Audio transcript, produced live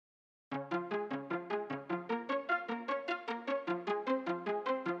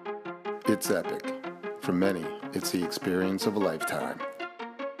It's epic. For many, it's the experience of a lifetime.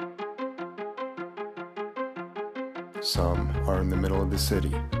 Some are in the middle of the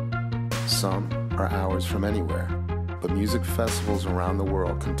city. Some are hours from anywhere. But music festivals around the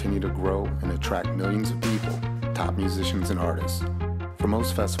world continue to grow and attract millions of people, top musicians and artists. For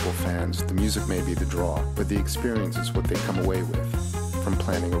most festival fans, the music may be the draw, but the experience is what they come away with. From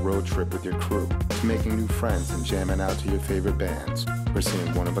planning a road trip with your crew, to making new friends and jamming out to your favorite bands, or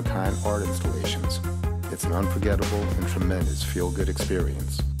seeing one-of-a-kind art installations. It's an unforgettable and tremendous feel-good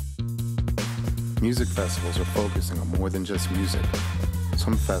experience. Music festivals are focusing on more than just music.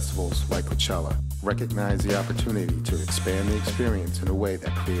 Some festivals, like Coachella, recognize the opportunity to expand the experience in a way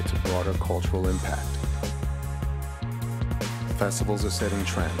that creates a broader cultural impact. Festivals are setting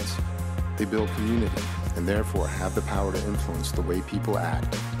trends. They build community and therefore have the power to influence the way people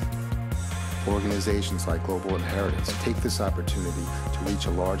act. Organizations like Global Inheritance take this opportunity to reach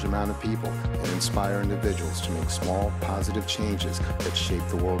a large amount of people and inspire individuals to make small, positive changes that shape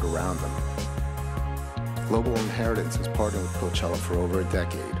the world around them. Global Inheritance has partnered with Coachella for over a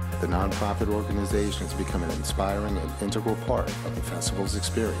decade. The nonprofit organization has become an inspiring and integral part of the festival's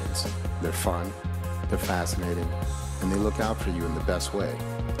experience. They're fun, they're fascinating, and they look out for you in the best way,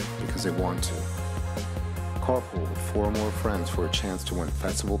 because they want to. Carpool with 4 or more friends for a chance to win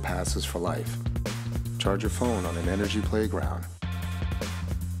festival passes for life. Charge your phone on an energy playground.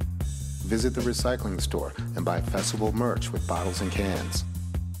 Visit the recycling store and buy festival merch with bottles and cans.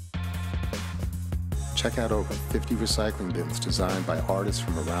 Check out over 50 recycling bins designed by artists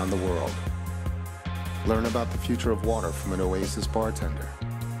from around the world. Learn about the future of water from an Oasis bartender.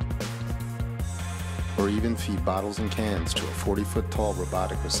 Or even feed bottles and cans to a 40-foot-tall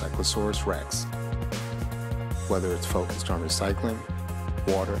robotic Recyclosaurus Rex. Whether it's focused on recycling,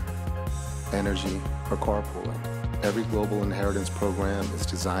 water, energy, or carpooling, every Global Inheritance program is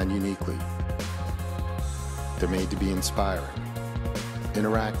designed uniquely. They're made to be inspiring,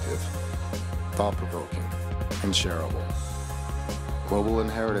 interactive, thought-provoking, and shareable. Global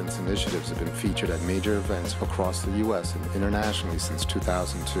Inheritance initiatives have been featured at major events across the U.S. and internationally since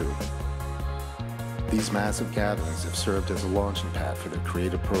 2002. These massive gatherings have served as a launching pad for their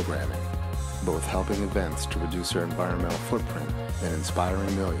creative programming, both helping events to reduce their environmental footprint and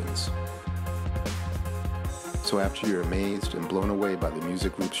inspiring millions. So after you're amazed and blown away by the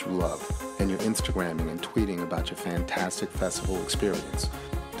music groups you love, and you're Instagramming and tweeting about your fantastic festival experience,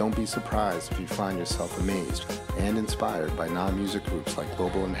 don't be surprised if you find yourself amazed and inspired by non-music groups like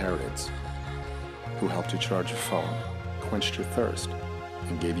Global Inheritance, who helped you charge your phone, quenched your thirst,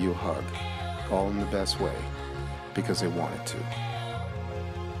 and gave you a hug, all in the best way, because they wanted to.